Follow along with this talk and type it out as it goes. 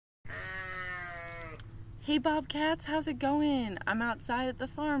Hey Bobcats, how's it going? I'm outside at the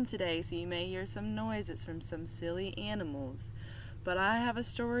farm today, so you may hear some noises from some silly animals. But I have a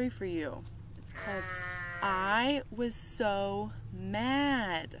story for you. It's called I Was So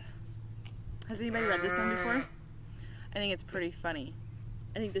Mad. Has anybody read this one before? I think it's pretty funny.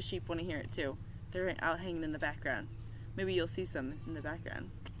 I think the sheep want to hear it too. They're out hanging in the background. Maybe you'll see some in the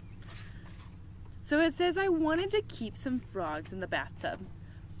background. So it says, I wanted to keep some frogs in the bathtub,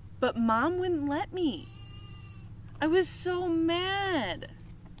 but Mom wouldn't let me. I was so mad.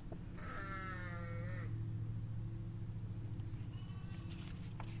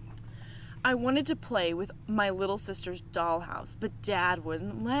 I wanted to play with my little sister's dollhouse, but Dad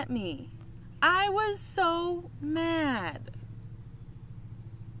wouldn't let me. I was so mad.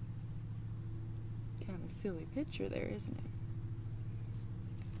 Kind of silly picture there, isn't it?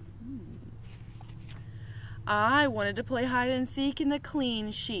 I wanted to play hide and seek in the clean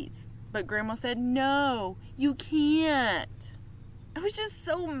sheets, but Grandma said, no, you can't. I was just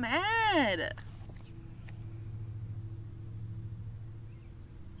so mad.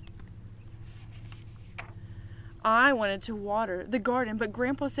 I wanted to water the garden, but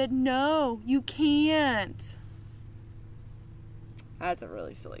Grandpa said, no, you can't. That's a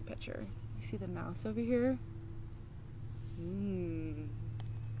really silly picture. You see the mouse over here?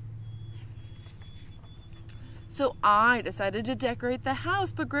 So I decided to decorate the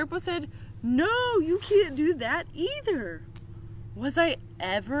house, but Grandpa said, no, you can't do that either. Was I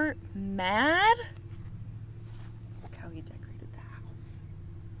ever mad? Look how he decorated the house.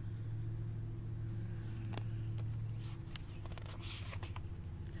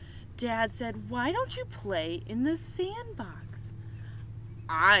 Dad said, why don't you play in the sandbox?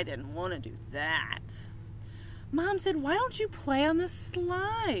 I didn't want to do that. Mom said, why don't you play on the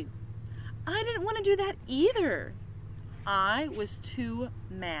slide? I didn't want to do that either. I was too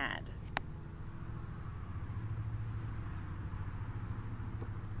mad.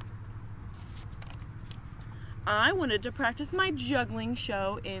 I wanted to practice my juggling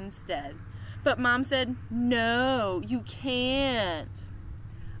show instead, but Mom said, no, you can't.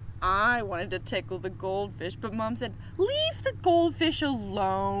 I wanted to tickle the goldfish, but Mom said, leave the goldfish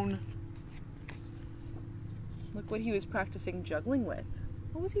alone. Look what he was practicing juggling with.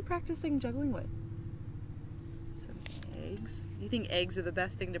 What was he practicing juggling with? Some eggs. Do you think eggs are the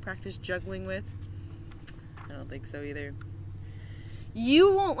best thing to practice juggling with? I don't think so either.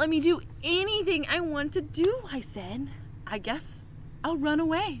 You won't let me do anything I want to do, I said. I guess I'll run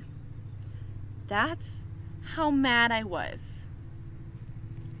away. That's how mad I was.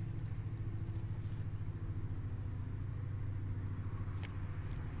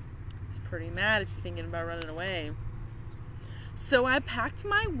 It's pretty mad if you're thinking about running away. So I packed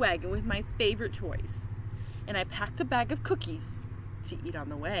my wagon with my favorite toys, and I packed a bag of cookies to eat on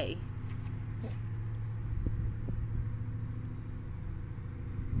the way.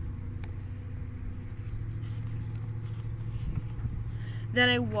 Then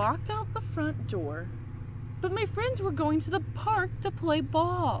I walked out the front door, but my friends were going to the park to play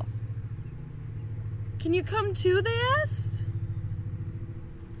ball. Can you come too, they asked?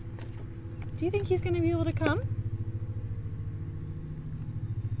 Do you think he's going to be able to come?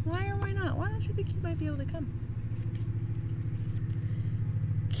 Why or why not? Why don't you think he might be able to come?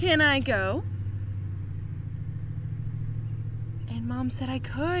 Can I go? And Mom said I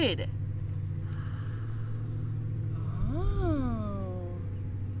could. Oh.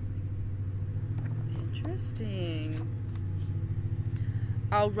 Interesting.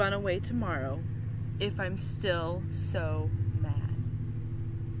 I'll run away tomorrow if I'm still so mad.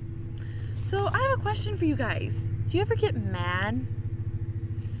 So I have a question for you guys. Do you ever get mad?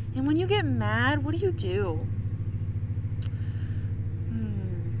 And when you get mad, what do you do?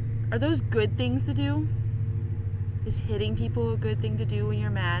 Are those good things to do? Is hitting people a good thing to do when you're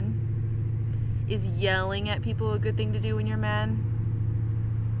mad? Is yelling at people a good thing to do when you're mad?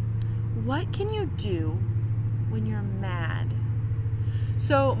 What can you do when you're mad?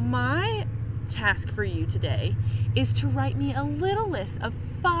 So my task for you today is to write me a little list of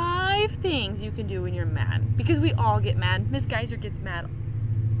 5 things you can do when you're mad. Because we all get mad. Miss Geisert gets mad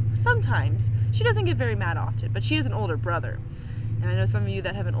sometimes. She doesn't get very mad often, but she has an older brother. And I know some of you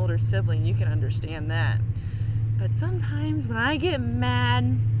that have an older sibling, you can understand that. But sometimes when I get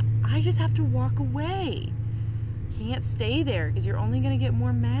mad, I just have to walk away. Can't stay there because you're only going to get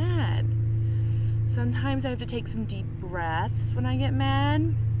more mad. Sometimes I have to take some deep breaths when I get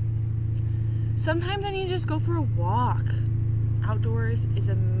mad. Sometimes I need to just go for a walk. Outdoors is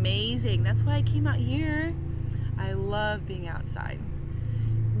amazing. That's why I came out here. I love being outside.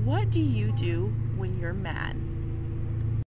 What do you do when you're mad?